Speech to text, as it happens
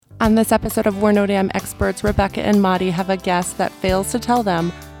On this episode of We're No Damn Experts, Rebecca and Madi have a guest that fails to tell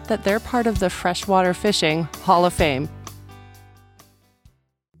them that they're part of the Freshwater Fishing Hall of Fame.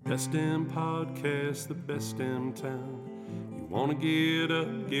 Best damn podcast, the best damn town. You wanna get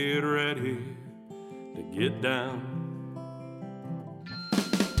up, get ready to get down.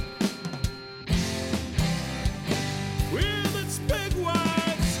 With its big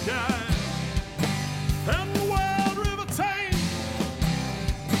wide sky and the wild river Thames.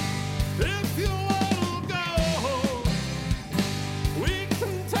 If you wanna go, we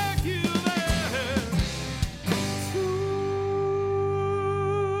can take you there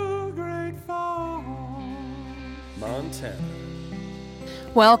to Great Falls, Montana.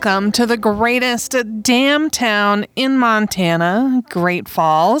 Welcome to the greatest damn town in Montana, Great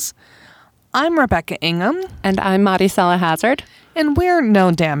Falls. I'm Rebecca Ingham. And I'm Madi Hazard. And we're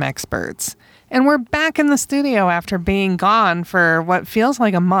no damn experts. And we're back in the studio after being gone for what feels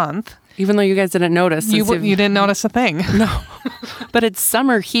like a month. Even though you guys didn't notice. You didn't notice a thing. No. But it's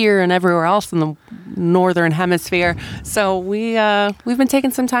summer here and everywhere else in the northern hemisphere. So we've been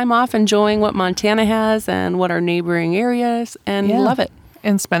taking some time off, enjoying what Montana has and what our neighboring areas, and love it.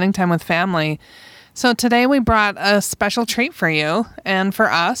 And spending time with family. So today we brought a special treat for you. And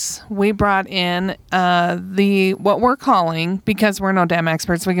for us, we brought in what we're calling, because we're no damn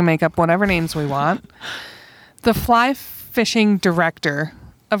experts, we can make up whatever names we want, the fly fishing director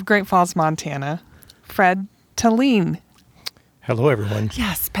of Great Falls, Montana, Fred Talene. Hello, everyone.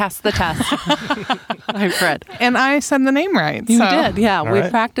 Yes, pass the test. I'm Fred. And I said the name right. You did, yeah. All We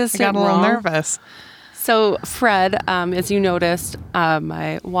right. practiced I got it a little wrong. nervous. So Fred, as you noticed,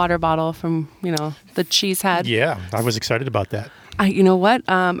 my water bottle from, the cheese head. Yeah, I was excited about that. You know what?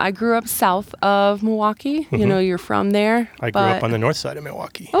 I grew up south of Milwaukee. Mm-hmm. You're from there. I grew up on the north side of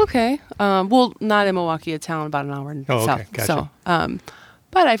Milwaukee. Okay. Well, not in Milwaukee, a town about an hour Oh, south. okay. Gotcha. So,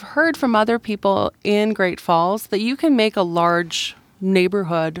 but I've heard from other people in Great Falls that you can make a large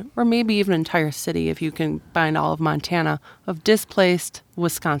neighborhood or maybe even an entire city, if you can find all of Montana, of displaced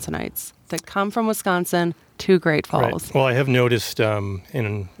Wisconsinites that come from Wisconsin to Great Falls. Right. Well, I have noticed on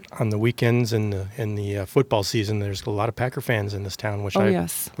the weekends and the football season, there's a lot of Packer fans in this town, which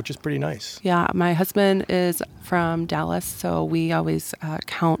is pretty nice. Yeah, my husband is from Dallas, so we always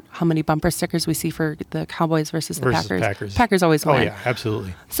count how many bumper stickers we see for the Cowboys versus the Packers. Packers always win. Oh, yeah,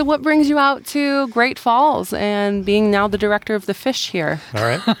 absolutely. So what brings you out to Great Falls and being now the director of the fish here? All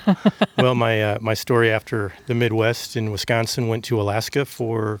right. Well, my story after the Midwest in Wisconsin went to Alaska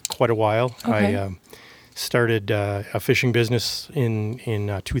for quite a while. Okay. I started a fishing business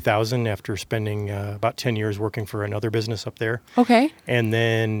in 2000 after spending about 10 years working for another business up there. Okay. And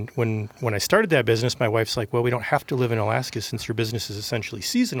then when I started that business, my wife's like, well, we don't have to live in Alaska since your business is essentially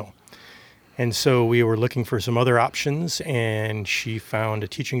seasonal. And so we were looking for some other options, and she found a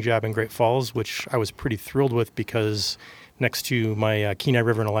teaching job in Great Falls, which I was pretty thrilled with because next to my Kenai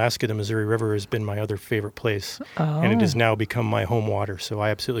River in Alaska, the Missouri River has been my other favorite place. And it has now become my home water. So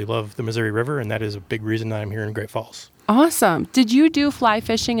I absolutely love the Missouri River, and that is a big reason that I'm here in Great Falls. Awesome. Did you do fly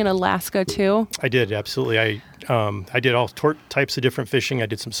fishing in Alaska too? I did, absolutely. I did all types of different fishing. I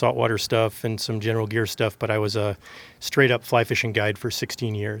did some saltwater stuff and some general gear stuff, but I was a straight-up fly fishing guide for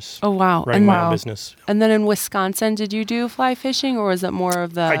 16 years. Oh, wow. Running my own business. And then in Wisconsin, did you do fly fishing, or was it more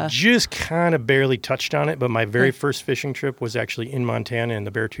of the... I just kind of barely touched on it, but my very first fishing trip was actually in Montana in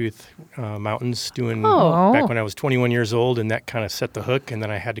the Beartooth Mountains back when I was 21 years old, and that kind of set the hook, and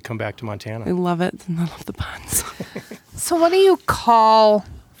then I had to come back to Montana. I love it. I love the puns. So what do you call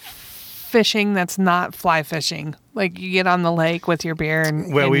fishing that's not fly fishing? Like you get on the lake with your beer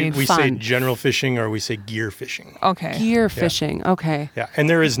and we say general fishing or we say gear fishing. Okay. Gear fishing. Okay. Yeah, and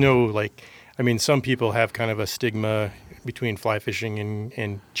there is no some people have kind of a stigma between fly fishing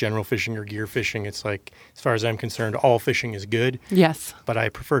and general fishing or gear fishing. It's like, as far as I'm concerned, all fishing is good. Yes. But I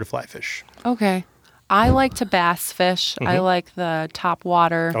prefer to fly fish. Okay. I like to bass fish. I like the top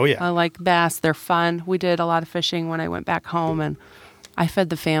water. Oh, yeah. I like bass. They're fun. We did a lot of fishing when I went back home, and I fed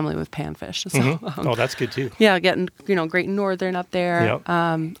the family with panfish. So, That's good too. Yeah, getting, Great Northern up there. Yep.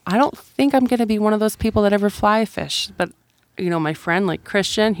 I don't think I'm going to be one of those people that ever fly fish, but, my friend, like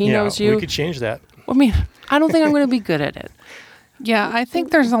Christian, he knows you. We could change that. I mean, I don't think I'm going to be good at it. Yeah, I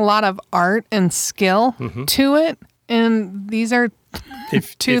think there's a lot of art and skill to it, and these are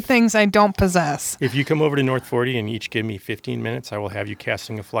two things I don't possess. If you come over to North 40 and each give me 15 minutes, I will have you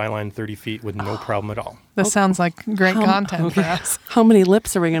casting a fly line 30 feet with no problem at all. This sounds like great content for us. How many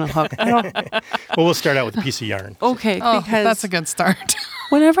lips are we going to hook? Well, we'll start out with a piece of yarn. Okay, Oh, because that's a good start.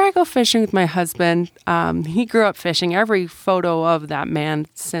 whenever I go fishing with my husband, he grew up fishing. Every photo of that man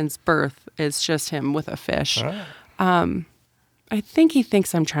since birth is just him with a fish. I think he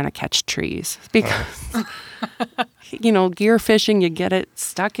thinks I'm trying to catch trees because, gear fishing, you get it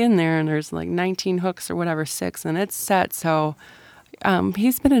stuck in there and there's like 19 hooks or whatever, 6, and it's set. So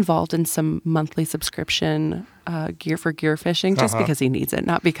he's been involved in some monthly subscription gear fishing just because he needs it,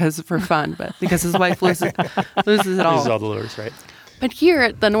 not because for fun, but because his wife loses it all. Loses all the lures, right? But here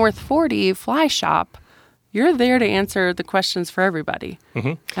at the North 40 Fly Shop, you're there to answer the questions for everybody.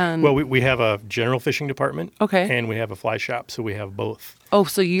 Mm-hmm. Well, we have a general fishing department, Okay. and we have a fly shop, so we have both. Oh,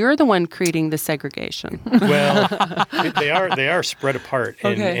 so you're the one creating the segregation. Well, they are spread apart,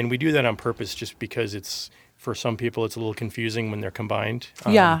 Okay. and we do that on purpose, just because it's for some people it's a little confusing when they're combined.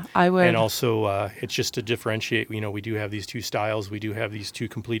 Yeah, I would. And also, it's just to differentiate. We do have these 2 styles, we do have these 2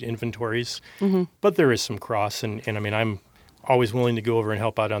 complete inventories, but there is some cross, and I mean I'm always willing to go over and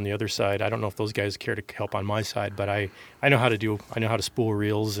help out on the other side. I don't know if those guys care to help on my side, but I know how to spool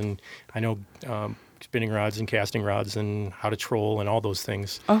reels, and I know spinning rods and casting rods and how to troll and all those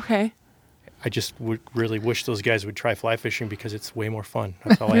things. Okay. I just would really wish those guys would try fly fishing because it's way more fun.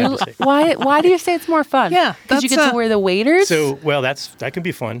 That's all I have to say. Why do you say it's more fun? Yeah, Because you that's get to wear the waders? So, well, that can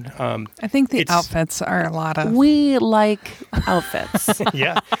be fun. I think the It's- outfits are a lot of. We like outfits.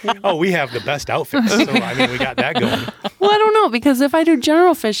 Yeah. Oh, we have the best outfits. So, I mean, we got that going. Well, I don't know, because if I do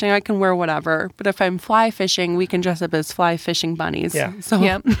general fishing, I can wear whatever. But if I'm fly fishing, we can dress up as fly fishing bunnies. Yeah. So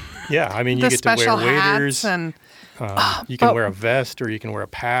Yep. Yeah. I mean, you The get to wear special waders. hats and You can but- wear a vest, or you can wear a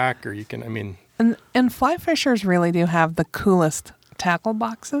pack, or you can, and fly fishers really do have the coolest tackle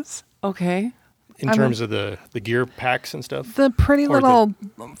boxes. Okay. in terms of the gear packs and stuff. The pretty Or little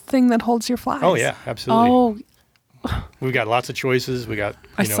thing that holds your flies. Oh, yeah, absolutely. Oh, We've got lots of choices. We got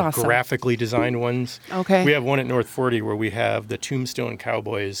I saw some. graphically designed ones. Okay. We have one at North 40 where we have the Tombstone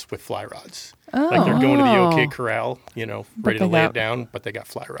Cowboys with fly rods. Like they're going to the OK Corral, ready to they lay got- it down, but they got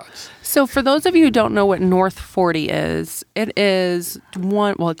fly rods. So for those of you who don't know what North 40 is, it is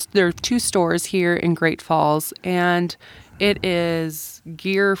there are 2 stores here in Great Falls, and it is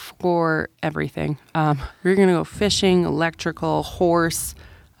gear for everything. You're going to go fishing, electrical, horse,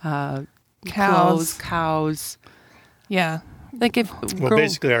 clothes, cows. Yeah. Like if Well,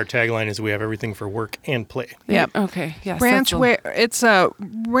 basically, our tagline is we have everything for work and play. Yep. Okay. Yes. Ranch that's it's a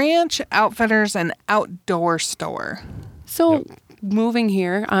ranch outfitters and outdoor store. So moving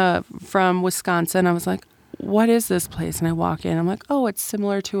here from Wisconsin, I was like, what is this place? And I walk in, I'm like, oh, it's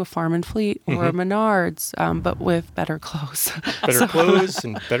similar to a Farm and Fleet or a Menards, but with better clothes. Better clothes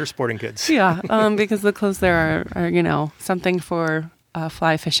and better sporting goods. Yeah, because the clothes there are something for a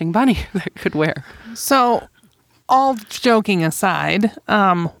fly fishing bunny that could wear. So, all joking aside,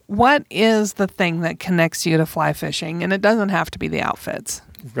 what is the thing that connects you to fly fishing? And it doesn't have to be the outfits.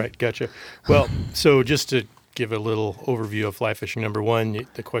 Right, gotcha. Well, so just to give a little overview of fly fishing, number one,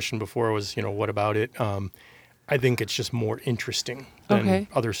 the question before was, what about it? I think it's just more interesting than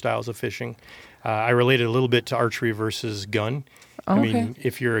other styles of fishing. I related a little bit to archery versus gun. I mean,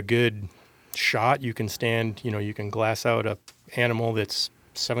 if you're a good shot, you can stand, you can glass out a animal that's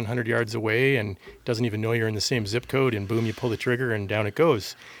 700 yards away and doesn't even know you're in the same zip code, and boom, you pull the trigger and down it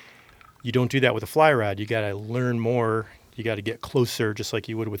goes. You don't do that with a fly rod. You got to learn more. You got to get closer, just like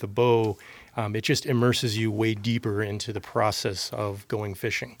you would with a bow. It just immerses you way deeper into the process of going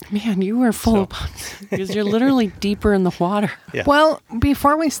fishing. Man, you were full of puns because you're literally deeper in the water. Yeah. Well,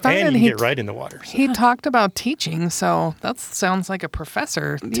 before we started, And you can get right in the water. So. he talked about teaching, so that sounds like a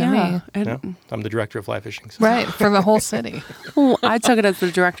professor to me. And, Yeah, I'm the director of fly fishing. So. Right, for the whole city. well, I took it as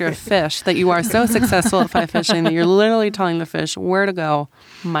the director of fish that you are so successful at fly fishing that you're literally telling the fish where to go,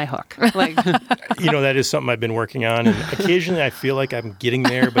 my hook. Like, That is something I've been working on. And occasionally I feel like I'm getting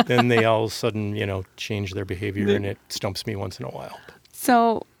there, but then they all of a sudden, change their behavior, and it stumps me once in a while.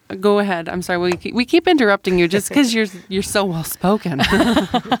 so go ahead. I'm sorry. We keep interrupting you just because you're so well spoken.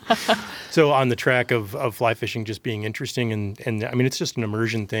 So on the track of fly fishing just being interesting, and I mean, it's just an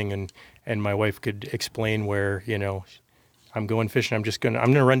immersion thing, and my wife could explain where, I'm going fishing. I'm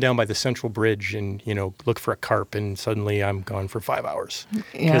going to run down by the Central Bridge and, look for a carp, and suddenly I'm gone for 5 hours.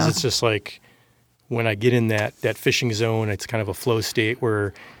 Because Yeah. it's just like when I get in that fishing zone, it's kind of a flow state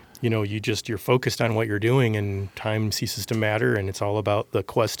where, you're focused on what you're doing and time ceases to matter, and it's all about the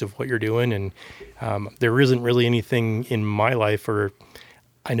quest of what you're doing. And there isn't really anything in my life, or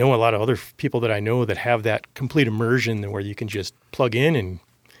I know a lot of other people that I know that have that complete immersion where you can just plug in and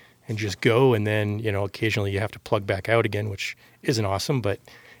just go, and then occasionally you have to plug back out again, which isn't awesome, but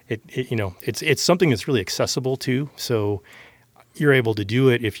it's something that's really accessible too. So you're able to do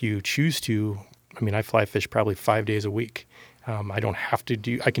it if you choose to. I mean, I fly fish probably 5 days a week. I don't have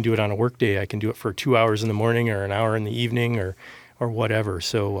to I can do it on a work day. I can do it for 2 hours in the morning or an hour in the evening or whatever.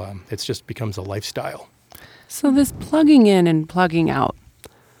 So it just becomes a lifestyle. So this plugging in and plugging out.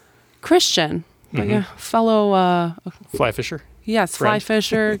 Christian, like a fellow, Fly fisher. yes, fly Friend.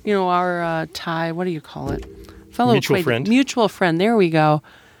 fisher, our Thai, what do you call it? Fellow Mutual friend. Mutual friend, there we go.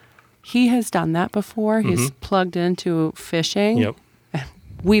 He has done that before. He's plugged into fishing. Yep.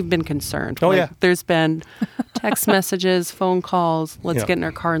 We've been concerned. Oh, yeah. There's been text messages, phone calls. Let's Yeah. get in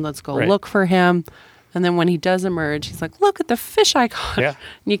our car and let's go Right. look for him. And then when he does emerge, he's like, look at the fish I caught. Yeah.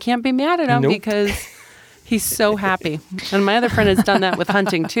 And you can't be mad at him Nope. because he's so happy. And my other friend has done that with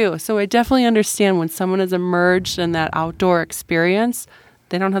hunting too. So I definitely understand when someone has emerged in that outdoor experience,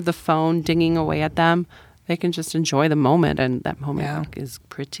 they don't have the phone dinging away at them. They can just enjoy the moment. And that moment is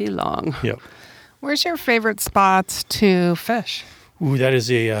pretty long. Yep. Where's your favorite spots to fish? Ooh, that is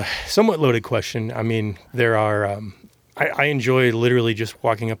a somewhat loaded question. I mean, there are. I enjoy literally just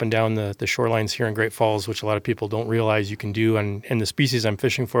walking up and down the shorelines here in Great Falls, which a lot of people don't realize you can do. And the species I'm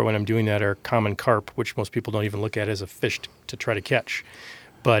fishing for when I'm doing that are common carp, which most people don't even look at as a fish to try to catch.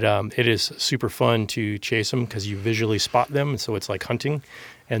 But it is super fun to chase them because you visually spot them. So it's like hunting.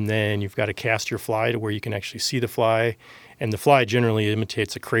 And then you've got to cast your fly to where you can actually see the fly. And the fly generally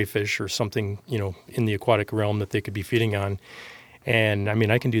imitates a crayfish or something, in the aquatic realm that they could be feeding on. And I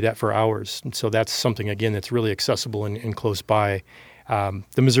mean, I can do that for hours. And so that's something, again, that's really accessible and close by.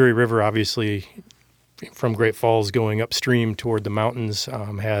 The Missouri River, obviously, from Great Falls going upstream toward the mountains,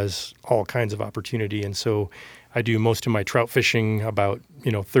 has all kinds of opportunity. And so I do most of my trout fishing about,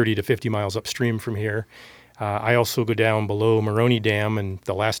 30 to 50 miles upstream from here. I also go down below Maroney Dam and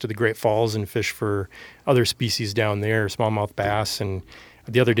the last of the Great Falls and fish for other species down there, smallmouth bass. And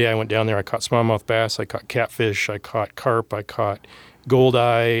the other day I went down there, I caught smallmouth bass, I caught catfish, I caught carp, I caught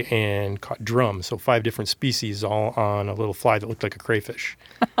goldeye, and caught drum. So 5 different species all on a little fly that looked like a crayfish.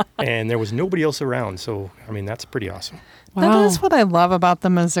 And there was nobody else around. So, I mean, that's pretty awesome. That is what I love about the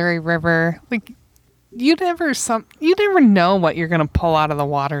Missouri River. Like, you never know what you're going to pull out of the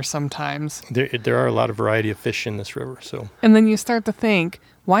water sometimes. There are a lot of variety of fish in this river. So, And then you start to think,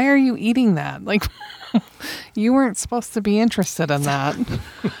 why are you eating that? Like, you weren't supposed to be interested in that.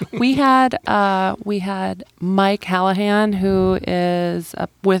 We had Mike Hallahan, who is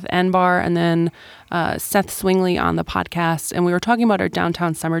up with NBAR, and then Seth Swingley on the podcast, and we were talking about our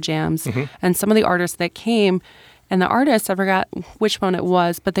downtown summer jams and some of the artists that came. And the artists, I forgot which one it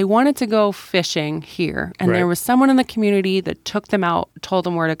was, but they wanted to go fishing here, and there was someone in the community that took them out, told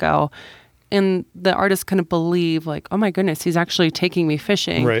them where to go. And the artist couldn't believe, like, oh my goodness, he's actually taking me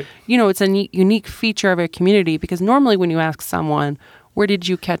fishing. Right. It's a unique feature of a community, because normally when you ask someone, where did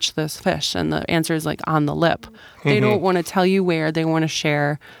you catch this fish? And the answer is like on the lip. They don't want to tell you where, they want to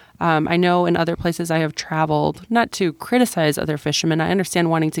share. I know in other places I have traveled, not to criticize other fishermen. I understand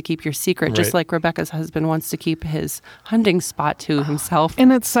wanting to keep your secret, just like Rebecca's husband wants to keep his hunting spot to himself.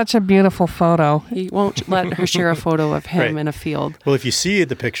 And it's such a beautiful photo. He won't let her share a photo of him in a field. well, if you see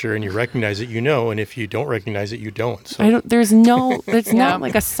the picture and you recognize it, and if you don't recognize it, you don't. So. It's not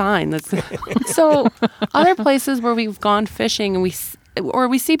like a sign. So other places where we've gone fishing and we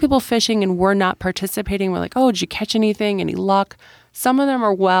see people fishing and we're not participating, we're like, oh, did you catch anything? Any luck? Some of them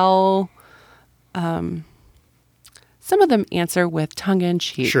are some of them answer with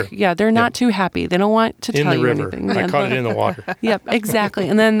tongue-in-cheek. Sure. Yeah, they're not too happy. They don't want to tell you anything. I caught it in the water. Yep, exactly.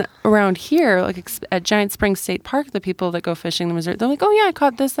 And then around here, like at Giant Springs State Park, the people that go fishing in the Missouri, they're like, oh yeah, I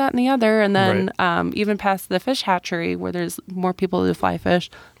caught this, that, and the other. And then even past the fish hatchery where there's more people who fly fish,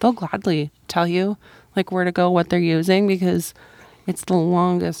 they'll gladly tell you like where to go, what they're using, because it's the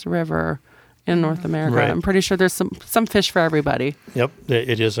longest river in North America. Right. I'm pretty sure there's some fish for everybody. Yep,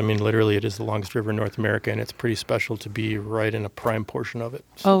 it is. I mean, literally, it is the longest river in North America, and it's pretty special to be right in a prime portion of it.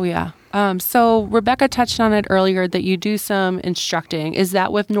 So. Oh, yeah. So Rebecca touched on it earlier that you do some instructing. Is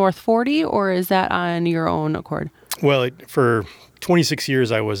that with North 40 or is that on your own accord? Well, for 26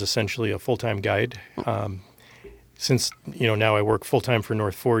 years, I was essentially a full-time guide. Since, now I work full-time for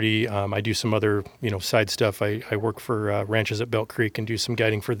North 40, I do some other, side stuff. I work for ranches at Belt Creek and do some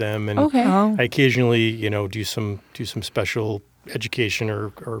guiding for them. And I occasionally, do some special education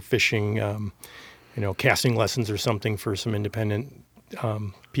or fishing, casting lessons or something for some independent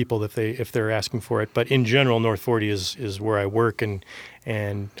people if they're asking for it. But in general, North 40 is where I work,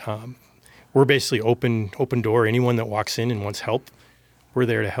 and we're basically open door. Anyone that walks in and wants help, we're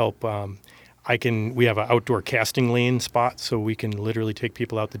there to help. We have an outdoor casting lane spot, so we can literally take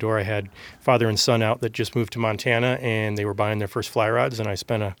people out the door. I had father and son out that just moved to Montana, and they were buying their first fly rods, and I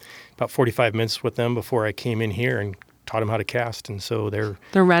spent about 45 minutes with them before I came in here and taught them how to cast. And so they're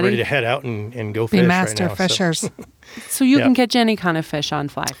ready to head out and go fish Be master right now. fishers. So you can catch any kind of fish on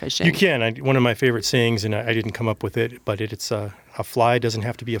fly fishing. You can. One of my favorite sayings, and I didn't come up with it, but it's a fly doesn't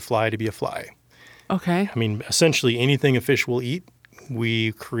have to be a fly to be a fly. Okay. I mean, essentially anything a fish will eat,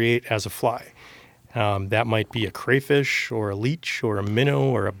 we create as a fly. That might be a crayfish or a leech or a minnow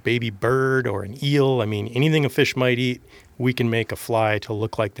or a baby bird or an eel. I mean, anything a fish might eat, we can make a fly to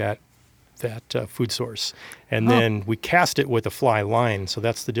look like that food source. And then we cast it with a fly line. So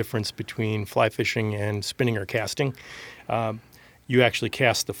that's the difference between fly fishing and spinning or casting. You actually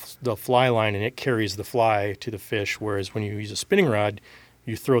cast the fly line and it carries the fly to the fish, whereas when you use a spinning rod,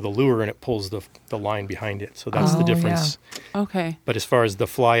 you throw the lure and it pulls the line behind it. So that's the difference. Yeah. Okay. But as far as the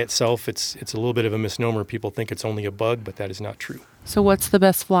fly itself, it's a little bit of a misnomer. People think it's only a bug, but that is not true. So what's the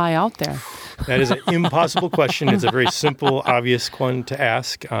best fly out there? That is an impossible question. It's a very simple, obvious one to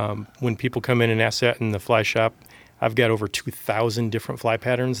ask. When people come in and ask that in the fly shop, I've got over 2,000 different fly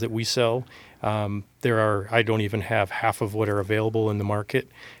patterns that we sell. I don't even have half of what are available in the market.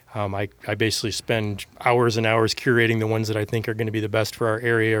 I basically spend hours and hours curating the ones that I think are going to be the best for our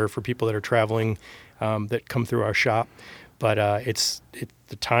area or for people that are traveling that come through our shop. But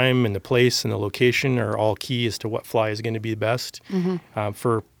the time and the place and the location are all key as to what fly is going to be best.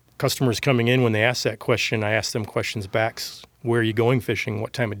 For customers coming in, when they ask that question, I ask them questions back. Where are you going fishing?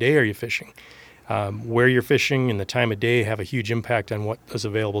 What time of day are you fishing? Where you're fishing and the time of day have a huge impact on what is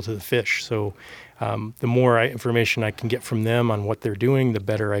available to the fish. So the more information I can get from them on what they're doing, the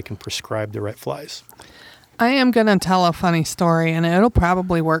better I can prescribe the right flies. I am going to tell a funny story, and it'll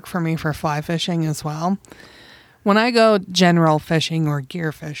probably work for me for fly fishing as well. When I go general fishing or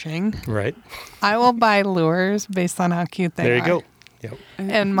gear fishing, Right. I will buy lures based on how cute they are. There you go. Yep.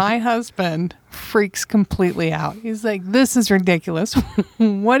 And my husband freaks completely out. He's like, this is ridiculous.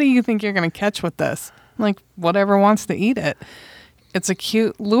 What do you think you're going to catch with this? I'm like, whatever wants to eat it. It's a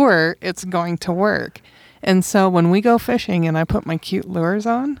cute lure. It's going to work. And so when we go fishing and I put my cute lures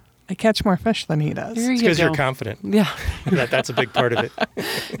on, I catch more fish than he does. There It's you because go. you're confident. Yeah. That's a big part of it.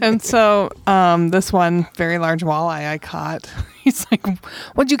 And so this one very large walleye I caught, he's like,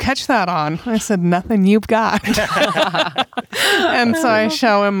 what'd you catch that on? I said, nothing you've got. And so I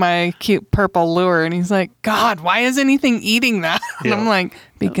show him my cute purple lure and he's like, God, why is anything eating that? And Yeah. I'm like,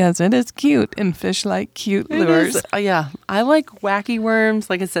 because it is cute and fish like cute It lures. is. Yeah. I like wacky worms.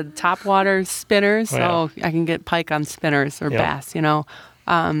 Like I said, topwater spinners. Oh, So I can get pike on spinners or Yeah. bass,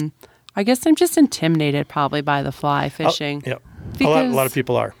 I guess I'm just intimidated probably by the fly fishing. Yep. A Because lot of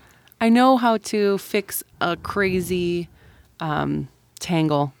people are. I know how to fix a crazy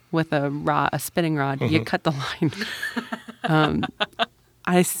tangle with a spinning rod. You cut the line.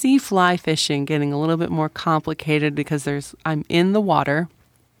 I see fly fishing getting a little bit more complicated because I'm in the water,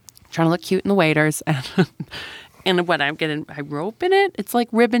 trying to look cute in the waders, and when I rope in it, it's like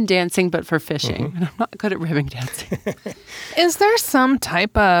ribbon dancing but for fishing. And I'm not good at ribbon dancing. Is there some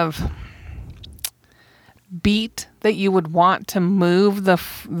type of beat that you would want to move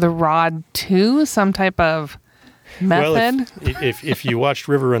the rod to? Some type of method? Well, if you watched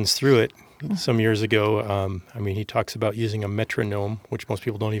River Runs Through It some years ago, he talks about using a metronome, which most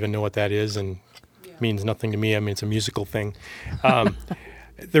people don't even know what that is and means nothing to me. I mean, it's a musical thing.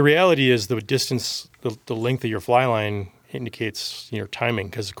 The reality is the distance, the length of your fly line indicates your timing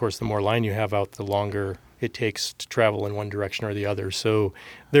because, of course, the more line you have out, the longer it takes to travel in one direction or the other. So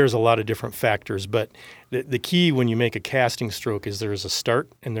there's a lot of different factors. But the key when you make a casting stroke is there's a start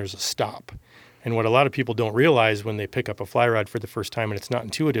and there's a stop. And what a lot of people don't realize when they pick up a fly rod for the first time and it's not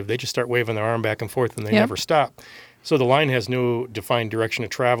intuitive, they just start waving their arm back and forth and they never stop. So the line has no defined direction of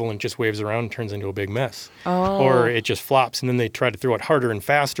travel and just waves around and turns into a big mess. Oh. Or it just flops and then they try to throw it harder and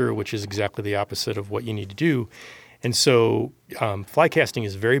faster, which is exactly the opposite of what you need to do. And so fly casting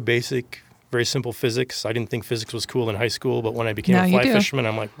is very basic, very simple physics. I didn't think physics was cool in high school, but when I became Now a you fly do. fisherman,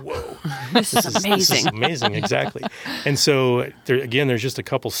 I'm like, whoa, This is amazing. this is amazing, exactly. And so, there's just a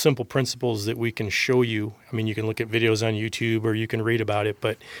couple simple principles that we can show you. I mean, you can look at videos on YouTube or you can read about it,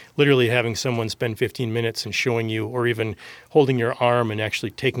 but literally having someone spend 15 minutes and showing you or even holding your arm and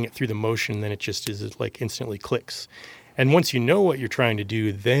actually taking it through the motion, then it just is like instantly clicks. And once you know what you're trying to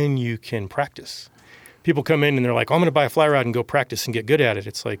do, then you can practice. People come in and they're like, oh, I'm going to buy a fly rod and go practice and get good at it.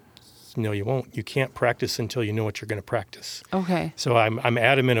 It's like, no, you won't. You can't practice until you know what you're going to practice. Okay. So I'm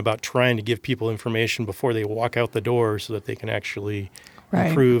adamant about trying to give people information before they walk out the door so that they can actually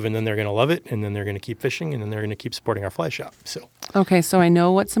improve, and then they're going to love it, and then they're going to keep fishing, and then they're going to keep supporting our fly shop. Okay, so I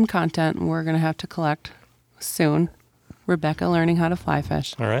know what some content we're going to have to collect soon. Rebecca learning how to fly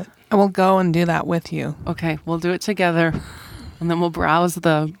fish. All right. I will go and do that with you. Okay, we'll do it together, and then we'll browse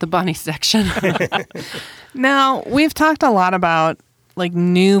the bunny section. Now, we've talked a lot about like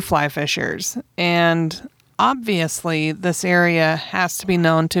new fly fishers, and obviously this area has to be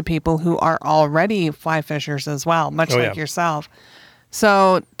known to people who are already fly fishers as well, much Oh, like yeah. yourself.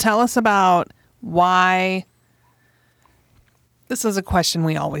 So tell us about why? This is a question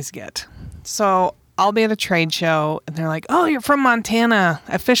we always get. So I'll be at a trade show and they're like, oh, you're from Montana.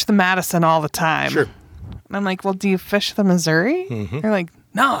 I fish the Madison all the time. Sure. And I'm like, well, do you fish the Missouri? They're like,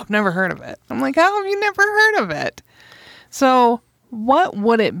 no, I've never heard of it. I'm like, how have you never heard of it? So what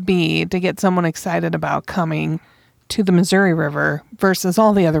would it be to get someone excited about coming to the Missouri River versus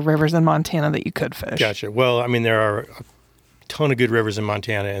all the other rivers in Montana that you could fish? Gotcha. Well, I mean, there are a ton of good rivers in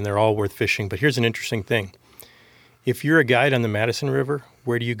Montana, and they're all worth fishing. But here's an interesting thing. If you're a guide on the Madison River,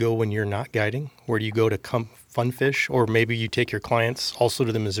 where do you go when you're not guiding? Where do you go to come fun fish? Or maybe you take your clients also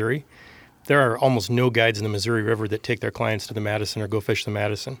to the Missouri. There are almost no guides in the Missouri River that take their clients to the Madison or go fish the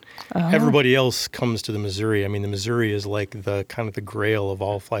Madison. Everybody else comes to the Missouri. I mean, the Missouri is like the kind of the grail of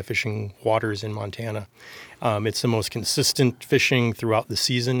all fly fishing waters in Montana. It's the most consistent fishing throughout the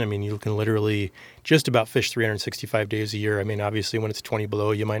season. I mean, you can literally just about fish 365 days a year. I mean, obviously when it's 20 below,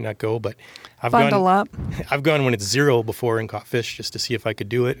 you might not go, but I've gone when it's 0 before and caught fish just to see if I could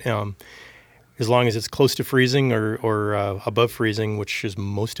do it. As long as it's close to freezing or above freezing, which is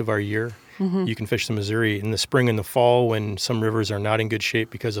most of our year, you can fish the Missouri. In the spring and the fall, when some rivers are not in good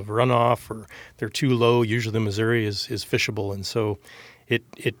shape because of runoff or they're too low, usually the Missouri is fishable. And so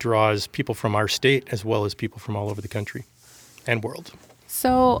it draws people from our state as well as people from all over the country and world.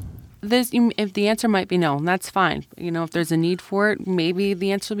 So if the answer might be no, that's fine. You know, if there's a need for it, maybe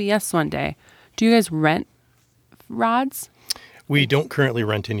the answer will be yes one day. Do you guys rent rods? We don't currently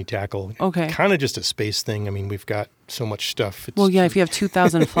rent any tackle. Okay. Kind of just a space thing. I mean, we've got so much stuff. Well, yeah, if you have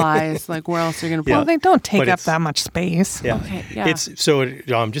 2,000 flies, like where else are you going to put Well, they don't take But up it's- that much space. Yeah. Okay, yeah.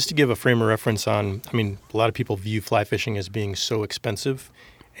 Just to give a frame of reference on, I mean, a lot of people view fly fishing as being so expensive,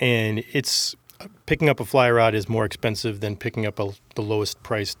 and it's picking up a fly rod is more expensive than picking up the lowest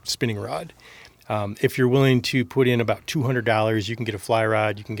priced spinning rod. If you're willing to put in about $200, you can get a fly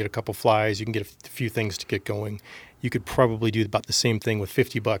rod, you can get a couple flies, you can get a few things to get going. You could probably do about the same thing with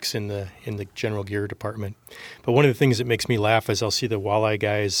 $50 in the general gear department. But one of the things that makes me laugh is I'll see the walleye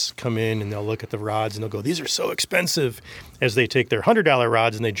guys come in and they'll look at the rods and they'll go, "These are so expensive," as they take their $100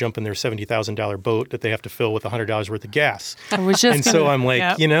 rods and they jump in their $70,000 boat that they have to fill with $100 worth of gas. I was just And so I'm like,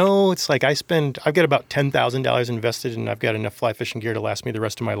 Yep. it's like I've got about $10,000 invested and I've got enough fly fishing gear to last me the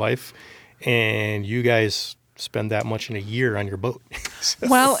rest of my life. And you guys spend that much in a year on your boat. So-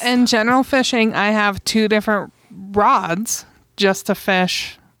 Well, in general fishing, I have 2 different rods just to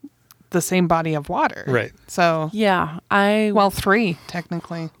fish the same body of water. Right. So, Yeah, 3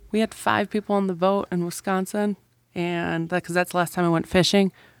 technically. we had 5 people on the boat in Wisconsin, and because that's the last time I went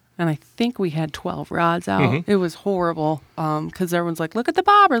fishing, and I think we had 12 rods out. It was horrible because everyone's like, "Look at the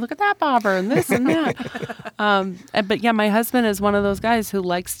bobber, look at that bobber, and this and that." But yeah, my husband is one of those guys who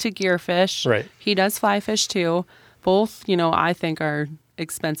likes to gear fish. Right. He does fly fish too. Both, I think are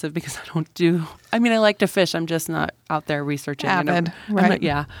expensive because I don't do. I mean, I like to fish. I'm just not out there researching. Avid, I'm right. not-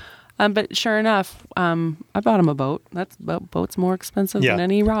 yeah. But sure enough, I bought him a boat. Boat's more expensive Yeah. than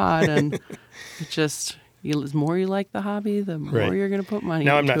any rod, and it just the more you like the hobby, the more Right. you're going to put money.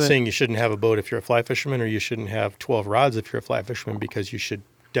 Now, I'm into not it. saying you shouldn't have a boat if you're a fly fisherman, or you shouldn't have 12 rods if you're a fly fisherman, because you should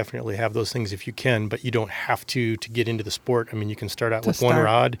definitely have those things if you can, but you don't have to get into the sport. I mean, you can start out with one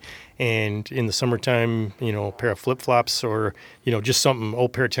rod, and in the summertime, a pair of flip-flops or, just something,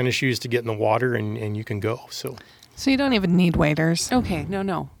 old pair of tennis shoes to get in the water, and you can go. So So you don't even need waders. Okay,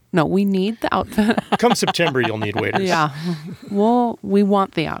 no, we need the outfit. come September, you'll need waders. Yeah. Well, we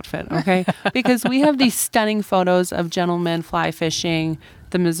want the outfit, okay? Because we have these stunning photos of gentlemen fly fishing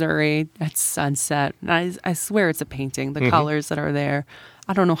the Missouri at sunset. And I swear it's a painting, the colors that are there.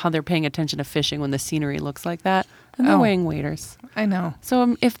 I don't know how they're paying attention to fishing when the scenery looks like that. And they're Oh. wearing waders. I know.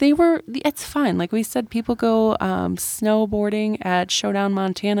 So if they were, it's fine. Like we said, people go snowboarding at Showdown,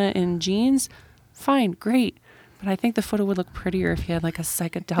 Montana in jeans. Fine, great. But I think the photo would look prettier if you had like a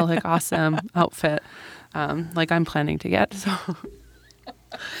psychedelic, awesome outfit, like I'm planning to get. So,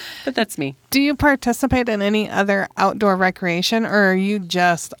 but that's me. Do you participate in any other outdoor recreation, or are you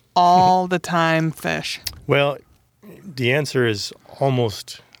just all the time fish? Well, the answer is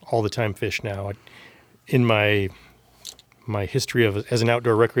almost all the time fish now. In my history as an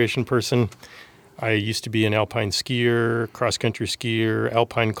outdoor recreation person, I used to be an alpine skier, cross-country skier,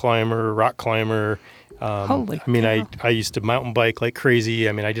 alpine climber, rock climber. Holy I mean, cow. I used to mountain bike like crazy.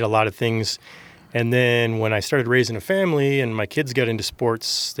 I mean, I did a lot of things. And then when I started raising a family and my kids got into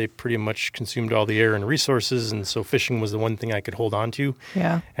sports, they pretty much consumed all the air and resources. And so fishing was the one thing I could hold on to.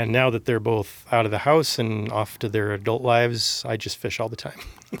 Yeah. And now that they're both out of the house and off to their adult lives, I just fish all the time.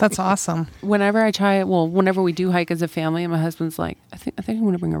 That's awesome. Whenever we do hike as a family, and my husband's like, I think I'm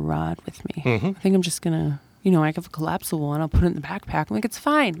going to bring a rod with me. I think I'm just going to I have a collapsible one. I'll put it in the backpack. I'm like, it's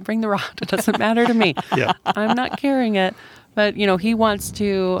fine. Bring the rod. It doesn't matter to me. Yeah. I'm not carrying it. But, he wants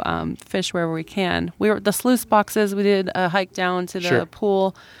to fish wherever we can. The sluice boxes, we did a hike down to the Sure.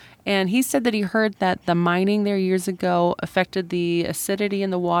 pool. And he said that he heard that the mining there years ago affected the acidity in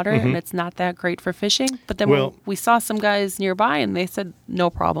the water, and it's not that great for fishing. But then Well- we saw some guys nearby, and they said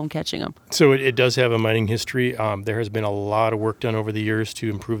no problem catching them. So it does have a mining history. There has been a lot of work done over the years to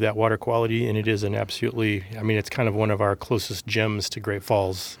improve that water quality, and it is it's kind of one of our closest gems to Great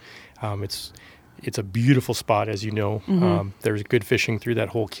Falls. It's a beautiful spot, as you know. There's good fishing through that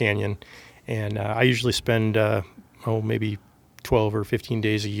whole canyon, and I usually spend maybe 12 or 15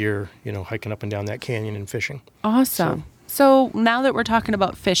 days a year, hiking up and down that canyon and fishing. Awesome. So now that we're talking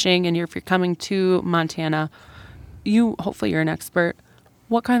about fishing, and if you're coming to Montana, hopefully you're an expert.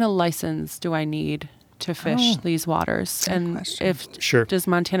 What kind of license do I need to fish these waters? And question. Sure. does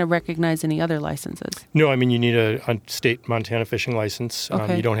Montana recognize any other licenses? No, you need a state Montana fishing license.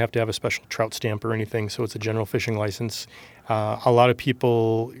 Okay. You don't have to have a special trout stamp or anything, so it's a general fishing license. A lot of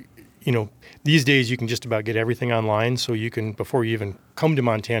people, these days you can just about get everything online, so you can, before you even come to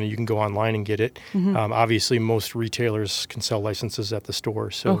Montana, you can go online and get it. Obviously, most retailers can sell licenses at the store.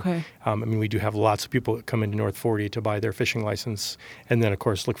 So, Okay. we do have lots of people that come into North 40 to buy their fishing license, and then, of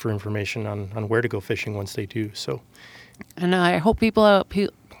course, look for information on where to go fishing once they do. So, And I hope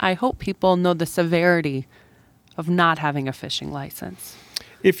people know the severity of not having a fishing license.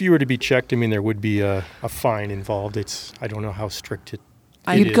 if you were to be checked, there would be a fine involved. I don't know how strict it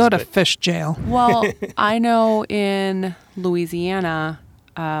You'd is, go to but- fish jail. Well, I know in Louisiana,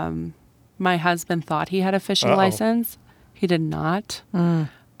 my husband thought he had a fishing Uh-oh. license. He did not. And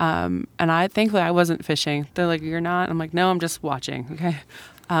thankfully I wasn't fishing. They're like, "You're not?" I'm like, "No, I'm just watching." Okay.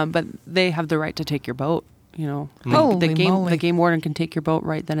 But they have the right to take your boat. Holy moly. The game warden can take your boat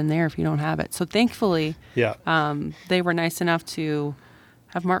right then and there if you don't have it. So thankfully, Yeah. they were nice enough to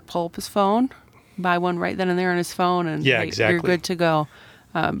have Mark pull up his phone, buy one right then and there on his phone, and Yeah, hey, exactly. you're good to go.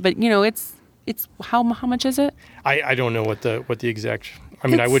 But it's how much is it? I don't know what the exact. I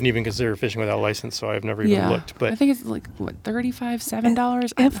It's- wouldn't even consider fishing without a license, so I've never even looked. I But think it's like what,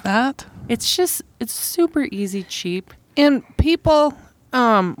 $7. If that. It's super easy, cheap. And people,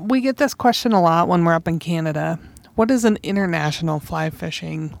 we get this question a lot when we're up in Canada. What is an international fly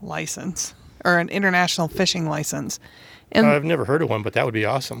fishing license or an international fishing license? And I've never heard of one, but that would be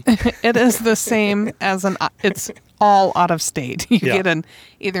awesome. it is the same as it's all out of state. You Yeah. get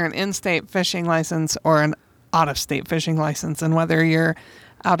either an in-state fishing license or an out-of-state fishing license. And whether you're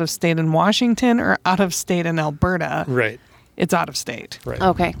out of state in Washington or out of state in Alberta, Right. it's out of state. Right.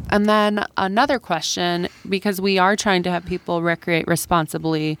 Okay. And then another question, because we are trying to have people recreate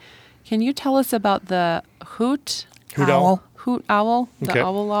responsibly. Can you tell us about the hoot Owl. Hoot owl? The Okay.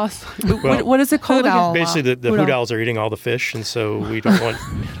 owl loss? Well, what is it called? hoot again? owl. Basically, the Hoot hoot owl. owls are eating all the fish, and so we don't want.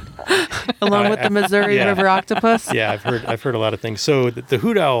 Along with the Missouri Yeah. River octopus? Yeah, I've heard a lot of things. So the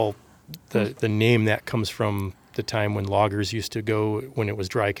hoot owl, the name that comes from the time when loggers used to go when it was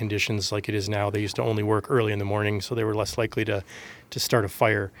dry conditions like it is now. They used to only work early in the morning, so they were less likely to start a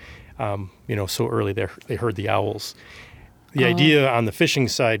fire. So early they heard the owls. The idea on the fishing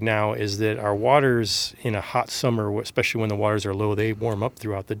side now is that our waters in a hot summer, especially when the waters are low, they warm up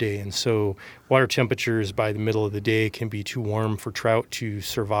throughout the day. And so water temperatures by the middle of the day can be too warm for trout to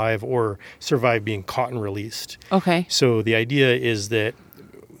survive or survive being caught and released. Okay. So the idea is that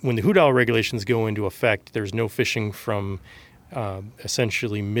when the hoot owl regulations go into effect, there's no fishing from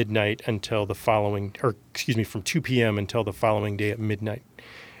essentially midnight until from 2 p.m. until the following day at midnight.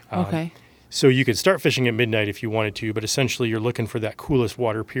 Okay. So you could start fishing at midnight if you wanted to, but essentially you're looking for that coolest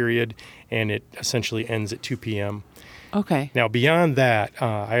water period, and it essentially ends at 2 p.m. Okay. Now, beyond that,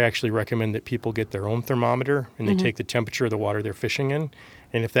 I actually recommend that people get their own thermometer, and they take the temperature of the water they're fishing in.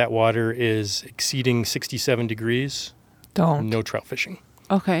 And if that water is exceeding 67 degrees, Don't. no trout fishing.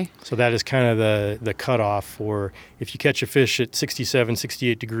 Okay. So that is kind of the cutoff for if you catch a fish at 67,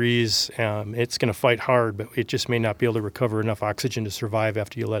 68 degrees, it's going to fight hard, but it just may not be able to recover enough oxygen to survive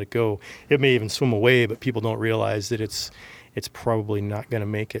after you let it go. It may even swim away, but people don't realize that it's probably not going to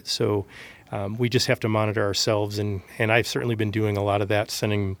make it. So we just have to monitor ourselves, and I've certainly been doing a lot of that,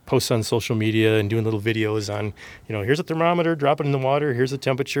 sending posts on social media and doing little videos on, here's a thermometer, drop it in the water, here's the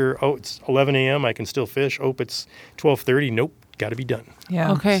temperature. Oh, it's 11 a.m., I can still fish. Oh, it's 12:30, nope, got to be done.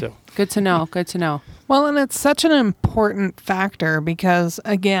 Yeah. Okay. So- Good to know. Good to know. Well, and it's such an important factor because,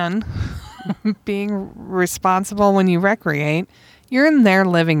 again, being responsible when you recreate, you're in their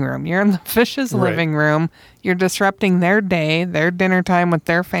living room. You're in the fish's Right. living room. You're disrupting their day, their dinner time with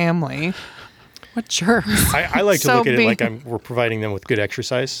their family. What jerks? I like to So look at it be- like we're providing them with good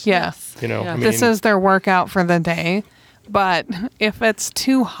exercise. Yes. You know, Yeah. I mean, This is their workout for the day. But if it's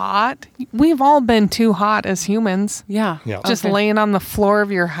too hot, we've all been too hot as humans. Yeah. Yeah. Just Okay. laying on the floor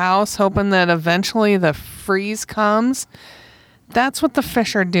of your house, hoping that eventually the freeze comes. That's what the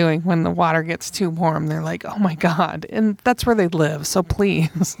fish are doing when the water gets too warm. They're like, oh my God. And that's where they live. So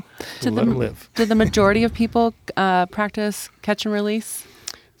please. Did let them live. Did the majority of people practice catch and release?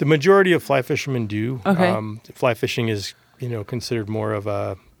 The majority of fly fishermen do. Okay. Fly fishing is, considered more of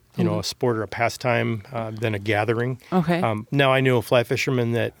a, a sport or a pastime than a gathering. Okay. Now, I know fly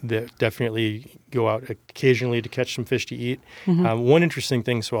fishermen that definitely go out occasionally to catch some fish to eat. One interesting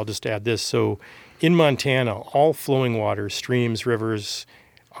thing, so I'll just add this. So in Montana, all flowing water, streams, rivers,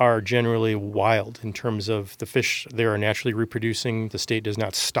 are generally wild in terms of the fish. They are naturally reproducing. The state does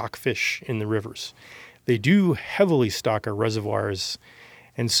not stock fish in the rivers. They do heavily stock our reservoirs.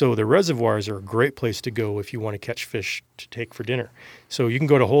 And so the reservoirs are a great place to go if you want to catch fish to take for dinner. So you can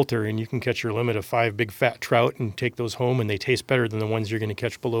go to Holter and you can catch your limit of 5 big fat trout and take those home, and they taste better than the ones you're going to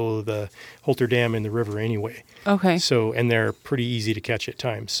catch below the Holter Dam in the river anyway. Okay. So, and they're pretty easy to catch at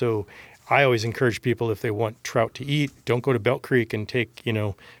times. So I always encourage people, if they want trout to eat, don't go to Belt Creek and take,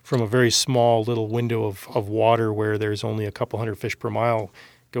 from a very small little window of water where there's only a couple hundred fish per mile.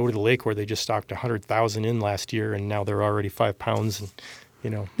 Go to the lake where they just stocked 100,000 in last year, and now they're already 5 pounds.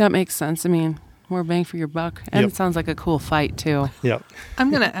 And, That makes sense. I mean, more bang for your buck. And Yep. it sounds like a cool fight, too. yeah.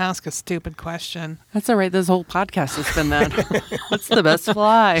 I'm going to ask a stupid question. That's all right. This whole podcast has been that. What's the best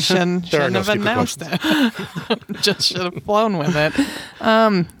fly? Shouldn't There are no have stupid announced it. Just should have flown with it.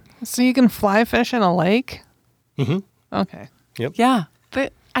 So you can fly fish in a lake? Mm-hmm. Okay. Yep. Yeah.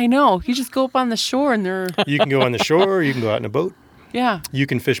 But I know. You just go up on the shore and they're, You can go on the shore, you can go out in a boat, yeah. you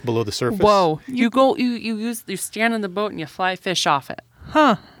can fish below the surface. Whoa. You stand in the boat and you fly fish off it.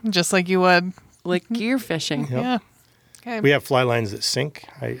 Huh. Just like you would. Like gear fishing. Yep. Yeah. Okay. We have fly lines that sink.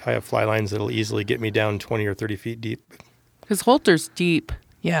 I have fly lines that'll easily get me down 20 or 30 feet deep. Because Holter's deep.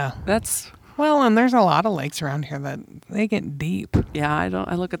 Yeah. That's, Well, and there's a lot of lakes around here that they get deep. yeah,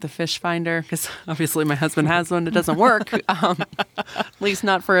 I look at the fish finder because obviously my husband has one that doesn't work. At least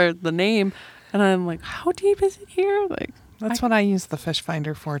not for the name. And I'm like, how deep is it here? Like, That's what I use the fish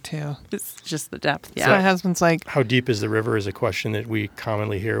finder for too. it's just the depth. So my Yeah. husband's like, How deep is the river is a question that we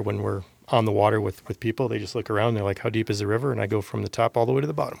commonly hear when we're on the water with people. They just look around, they're like, how deep is the river? And I go from the top all the way to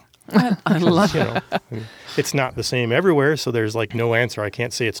the bottom. I love it. I mean, it's not the same everywhere, so there's like no answer. I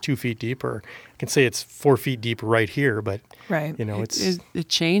can't say it's 2 feet deep, or I can say it's 4 feet deep right here, but right. It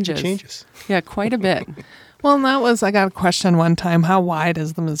changes. it changes. Yeah, quite a bit. Well, and I got a question one time. How wide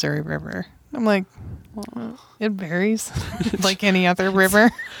is the Missouri River? I'm like, well, it varies like any other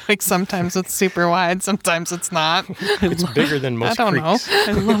river. Like sometimes it's super wide, sometimes it's not. It's bigger than most I don't know. creeks.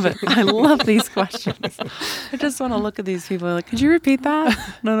 I love it. I love these questions. I just want to look at these people like, could you repeat that?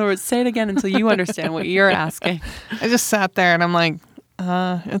 No, say it again until you understand what you're asking. I just sat there and I'm like,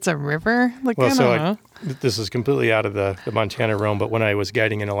 it's a river? Like, I Well, don't know. this is completely out of the Montana realm, but when I was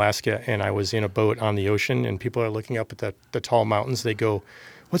guiding in Alaska and I was in a boat on the ocean and people are looking up at the tall mountains, they go,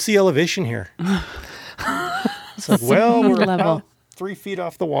 what's the elevation here? It's like, well, we're Level. about 3 feet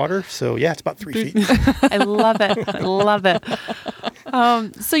off the water. So, yeah, it's about 3 feet. I love it. I love it.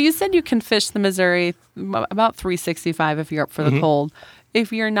 So you said you can fish the Missouri about 365 if you're up for the cold.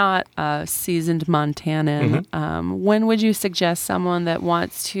 If you're not a seasoned Montanan, when would you suggest someone that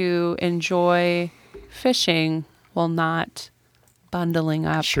wants to enjoy fishing while not bundling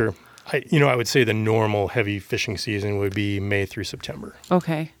up? Sure. I would say the normal heavy fishing season would be May through September.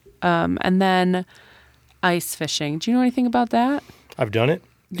 Okay. And then ice fishing. Do you know anything about that? I've done it.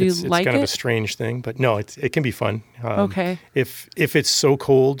 Do you it's like kind of it? a strange thing, but no, it can be fun. Okay. If it's so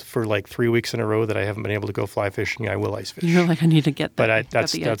cold for like 3 weeks in a row that I haven't been able to go fly fishing, I will ice fish. You're like, I need to get that. But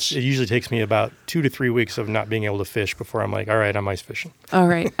that's it usually takes me about 2 to 3 weeks of not being able to fish before I'm like, all right, I'm ice fishing. All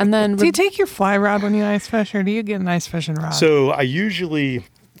right. And then Do you take your fly rod when you ice fish, or do you get an ice fishing rod? So I usually,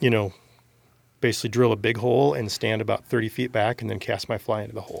 basically drill a big hole and stand about 30 feet back and then cast my fly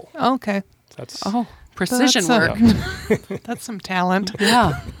into the hole. Okay. That's precision That's work. That's some talent.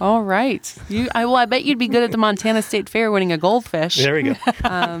 Yeah. All right. I bet you'd be good at the Montana State Fair winning a goldfish. there we go.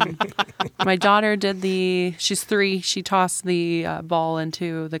 My daughter she's 3. She tossed the ball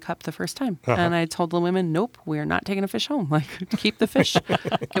into the cup the first time. And I told the women, nope, we're not taking a fish home. Like, keep the fish,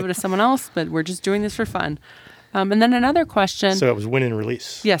 give it to someone else, but we're just doing this for fun. And then another question. So it was win and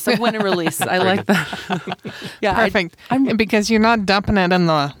release. Yes, a win and release. I like that. Yeah, Perfect. Because you're not dumping it in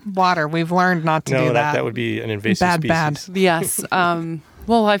the water. We've learned not to do No, that. that would be an invasive species. Bad. Yes.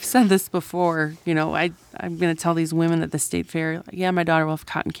 Well, I've said this before. I I'm going to tell these women at the state fair, yeah, my daughter will have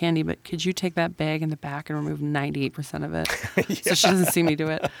cotton candy, but could you take that bag in the back and remove 98% of it? So she doesn't see me do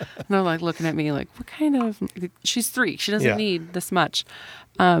it. And they're like looking at me like, what kind of, she's 3. She doesn't need this much.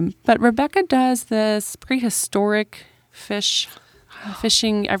 But Rebecca does this prehistoric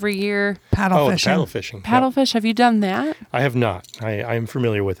fishing every year. Paddle the fishing. paddle fishing. Paddlefish, have you done that? I have not. I am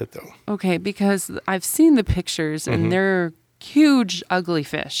familiar with it, though. Okay, because I've seen the pictures and they're huge, ugly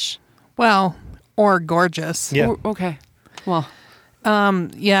fish. Well, or gorgeous. Yeah. Okay. Well,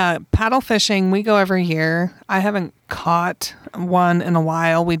 Yeah, paddle fishing, we go every year. I haven't caught one in a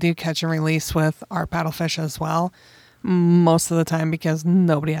while. We do catch and release with our paddlefish as well. Most of the time because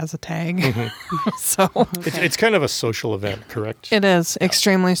nobody has a tag. So It's kind of a social event, correct? it is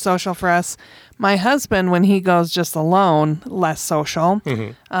extremely social for us. My husband, when he goes just alone, less social.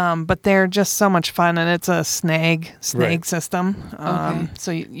 But they're just so much fun, and it's a snag Right. system.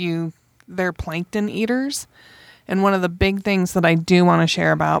 So they're plankton eaters. And one of the big things that I do want to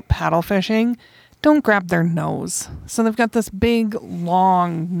share about paddle fishing, don't grab their nose. So they've got this big,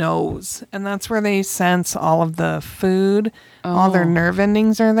 long nose, and that's where they sense all of the food. All their nerve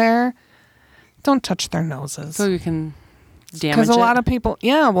endings are there. Don't touch their noses. so you can damage Because a it. lot of people,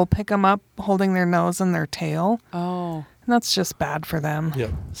 will pick them up holding their nose and their tail. Oh, And that's just bad for them.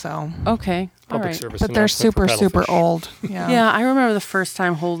 Yep. So, okay. All Public right. service but they're announcement for super paddlefish. old. Yeah. Yeah, I remember the first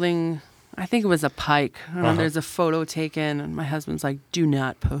time holding, I think it was a pike. And there's a photo taken, and my husband's like, "Do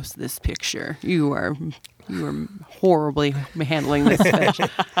not post this picture. You are horribly handling this fish."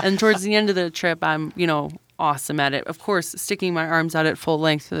 And towards the end of the trip, I'm, awesome at it. Of course, sticking my arms out at full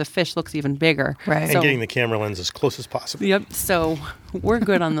length so the fish looks even bigger. Right. And So, getting the camera lens as close as possible. yep. So we're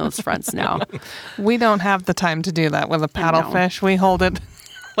good on those fronts now. We don't have the time to do that with a paddlefish. We hold it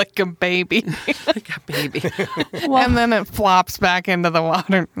like a baby. Like a baby. And then it flops back into the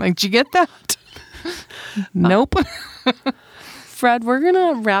water. Like, did you get that? Nope. Fred, we're going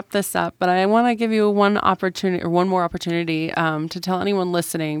to wrap this up, but I want to give you one more opportunity to tell anyone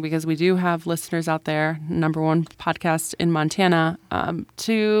listening, because we do have listeners out there, #1 podcast in Montana,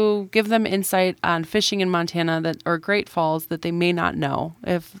 to give them insight on fishing in Montana or Great Falls that they may not know.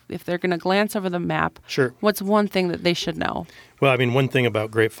 If they're going to glance over the map, Sure. what's one thing that they should know? Well, I mean, one thing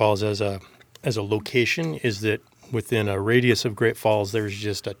about Great Falls as a location is that within a radius of Great Falls, there's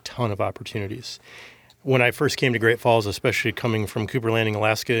just a ton of opportunities. When I first came to Great Falls, especially coming from Cooper Landing,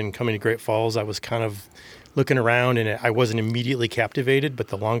 Alaska, and coming to Great Falls, I was kind of looking around, and I wasn't immediately captivated. But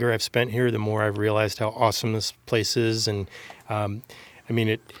the longer I've spent here, the more I've realized how awesome this place is. And I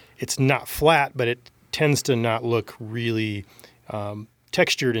mean, it's not flat, but it tends to not look really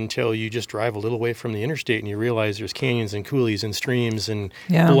textured until you just drive a little way from the interstate and you realize there's canyons and coulees and streams and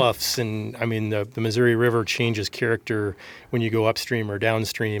bluffs. And I mean, the Missouri River changes character when you go upstream or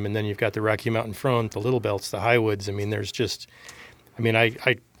downstream. And then you've got the Rocky Mountain front, the Little Belts, the Highwoods. I mean, there's just, I mean, I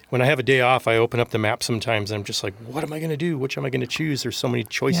when I have a day off, I open up the map sometimes and I'm just like, what am I going to do? Which am I going to choose? There's so many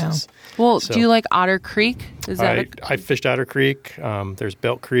choices. Well, So- do you like Otter Creek? Is that I fished Otter Creek. There's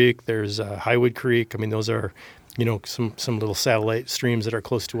Belt Creek. There's Highwood Creek. I mean, those are, some little satellite streams that are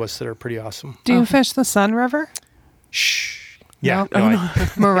close to us that are pretty awesome. Do you fish the Sun River? Shh. Yeah. No.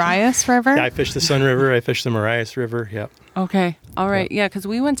 Marias River? I fished the Sun River. I fished the Marias River. Yep. Okay. All right. Yeah, because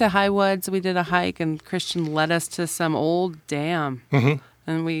we went to Highwoods. We did a hike, and Christian led us to some old dam.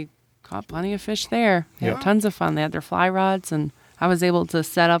 And we caught plenty of fish there. They had tons of fun. They had their fly rods, and I was able to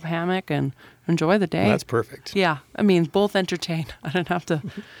set up hammock and enjoy the day. Well, that's perfect. Yeah. I mean, both entertained. I didn't have to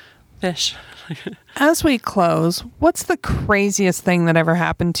fish. As we close, what's the craziest thing that ever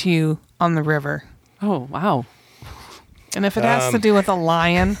happened to you on the river? Oh, wow. And if it has to do with a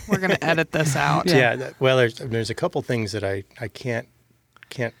lion, we're going to edit this out. Yeah. Well, there's a couple things that I can't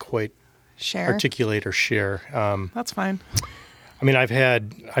quite Share. articulate or share. That's fine. I mean, I've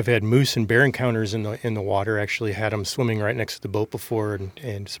had moose and bear encounters in the water. Actually, had them swimming right next to the boat before,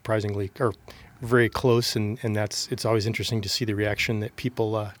 and surprisingly, or very close. And it's always interesting to see the reaction that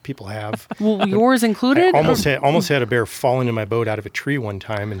people have. Well, yours included? I almost had a bear fall into my boat out of a tree one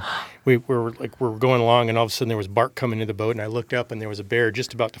time, and we were going along, and all of a sudden there was bark coming into the boat, and I looked up, and there was a bear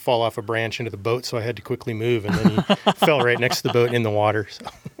just about to fall off a branch into the boat, so I had to quickly move, and then he fell right next to the boat in the water.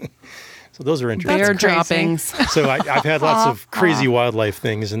 So those are interesting. Bear That's crazy. droppings. So I've had lots of crazy wildlife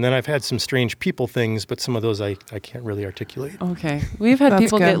things, and then I've had some strange people things, but some of those I can't really articulate. Okay. We've had That's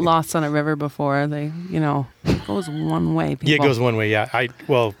people good. get lost on a river before. They, it goes one way. People. Yeah, it goes one way. Yeah,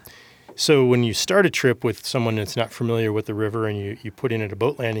 so when you start a trip with someone that's not familiar with the river, and you put in at a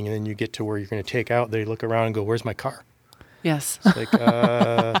boat landing, and then you get to where you're going to take out, they look around and go, "Where's my car?" Yes.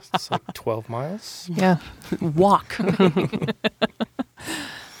 It's like 12 miles. Yeah. Walk.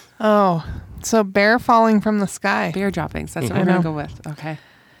 Oh, So bear falling from the sky. Bear droppings. That's what I we're going to know. go with. Okay.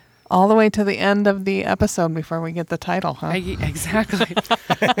 All the way to the end of the episode before we get the title, huh? Exactly.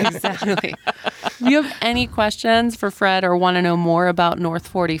 Exactly. If you have any questions for Fred or want to know more about North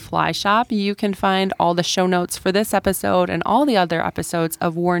 40 Fly Shop, you can find all the show notes for this episode and all the other episodes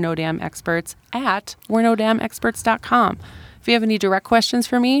of We're No Damn Experts at we'renodamnexperts.com. If you have any direct questions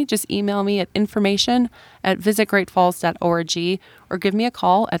for me, just email me at information@visitgreatfalls.org or give me a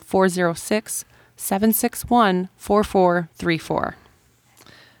call at 406-761-4434.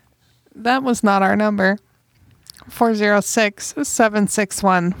 That was not our number.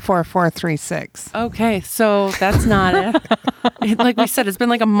 406-761-4436. Okay, so that's not it. Like we said, it's been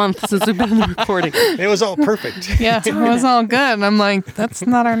like a month since we've been in the recording. It was all perfect. Yeah, it was all good. I'm like, that's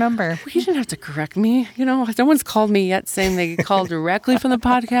not our number. You didn't have to correct me. You know, no one's called me yet saying they call directly from the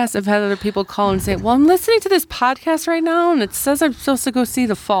podcast. I've had other people call and say, well, I'm listening to this podcast right now, and it says I'm supposed to go see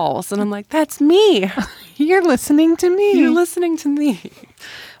the falls. And I'm like, that's me. You're listening to me. You're listening to me.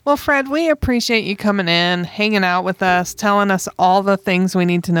 Well, Fred, we appreciate you coming in, hanging out with us, telling us all the things we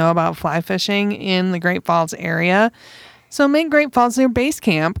need to know about fly fishing in the Great Falls area. So make Great Falls your base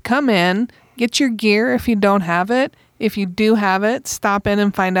camp. Come in, get your gear if you don't have it. If you do have it, stop in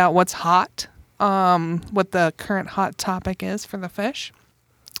and find out what's hot, what the current hot topic is for the fish.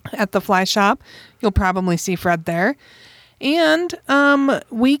 At the fly shop, you'll probably see Fred there. And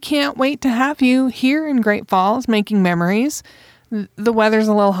we can't wait to have you here in Great Falls making memories. The weather's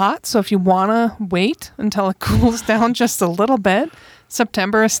a little hot, so if you want to wait until it cools down just a little bit,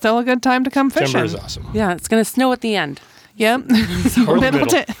 September is still a good time to come fishing. September is awesome. Yeah, it's going to snow at the end. Yep. Or the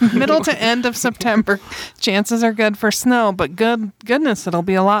middle to end of September. Chances are good for snow, but goodness, it'll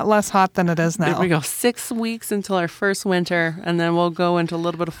be a lot less hot than it is now. There we go. 6 weeks until our first winter, and then we'll go into a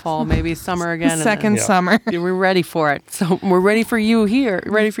little bit of fall, maybe summer again. Second Yeah. summer. We're ready for it. So we're ready for you here,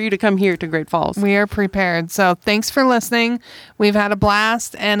 ready for you to come here to Great Falls. We are prepared. So thanks for listening. We've had a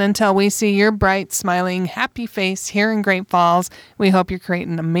blast. And until we see your bright, smiling, happy face here in Great Falls, we hope you're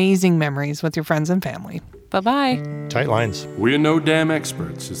creating amazing memories with your friends and family. Bye-bye. Tight lines. We're No Damn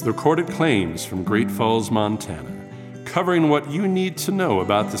Experts is the recorded claims from Great Falls, Montana, covering what you need to know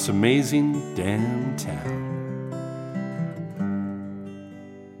about this amazing damn town.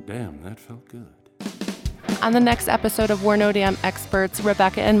 Damn, that felt good. On the next episode of We're No Damn Experts,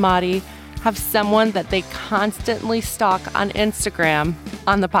 Rebecca and Madi have someone that they constantly stalk on Instagram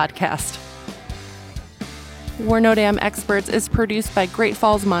on the podcast. We're No Damn Experts is produced by Great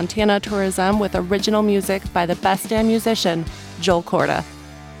Falls, Montana Tourism with original music by the best damn musician, Joel Corda.